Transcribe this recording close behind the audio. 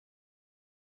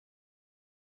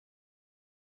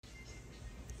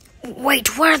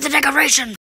Wait, where's the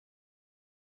decoration?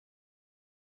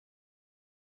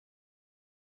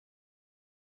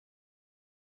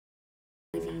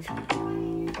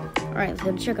 Alright, let's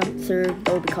go to checkout. Sir,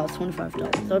 that would cost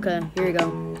 $25. Okay, here you go.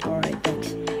 Alright,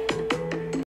 thanks.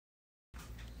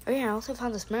 Oh yeah, I also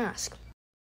found this mask.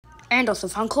 And also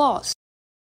found claws.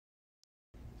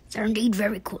 They're indeed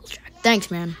very cool, Jack.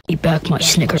 Thanks, man. Eat back my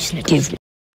Snickers. Give me.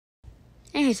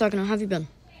 Hey, Sakano, how have you been?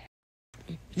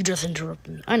 You just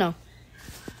interrupted me. I know.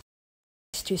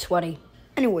 It's too sweaty.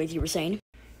 Anyways, you were saying?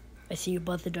 I see you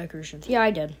bought the decorations. Yeah,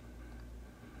 I did.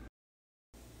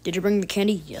 Did you bring the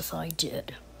candy? Yes, I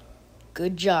did.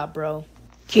 Good job, bro.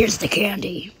 Here's the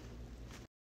candy.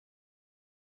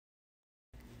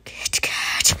 Kit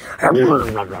Kat.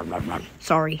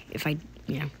 Sorry if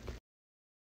yeah.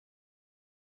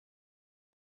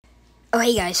 Oh,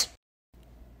 hey, guys.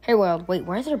 Hey, Wild, wait,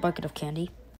 why is there a bucket of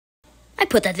candy? I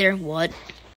put that there. What?